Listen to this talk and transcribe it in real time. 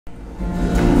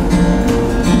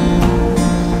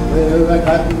Well, I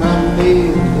got my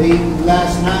mail late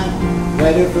last night,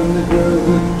 letter from the girl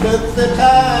who took the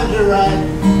time to write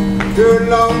to her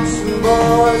lonesome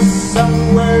boy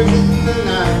somewhere in the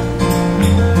night.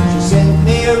 She sent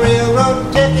me a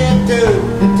railroad ticket to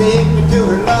take me to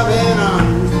her loving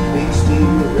arms. The big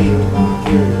steel rail gonna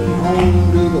carry me home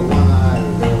to the one I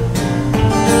love.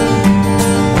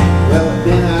 Well, I've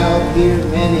been out here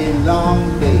many long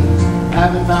days,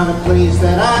 haven't found a place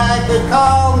that I could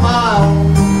call my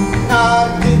own.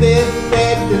 Not a two-bed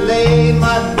bed to lay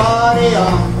my body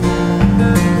on.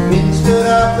 Been stood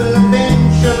up and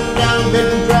been shook down,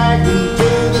 been dragged into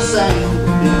the sand.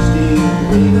 The big steel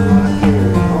rail gonna carry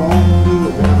me home to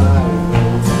the one I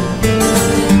love.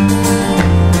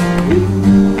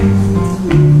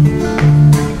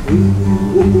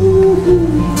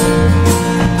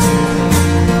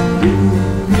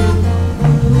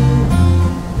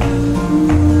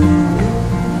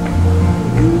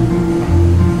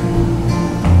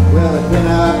 Well, I've been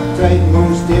out right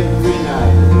most every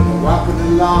night, walking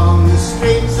along the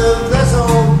streets of this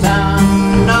old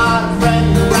town. Not a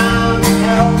friend around to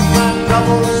help my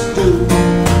troubles too.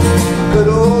 Good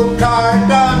old car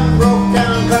done broke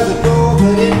down 'cause I drove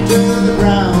it into the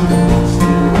ground.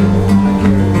 Still, I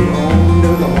carry home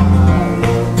to the one I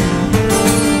love.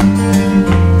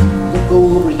 Look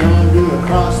over yonder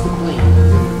across the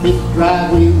plains, big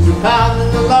driveways are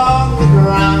pounding along the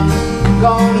ground.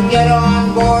 Gonna get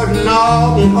on board and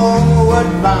I'll be homeward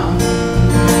bound.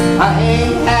 I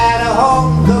ain't had a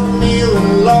home-cooked meal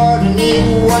and Lord, I need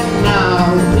one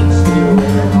now.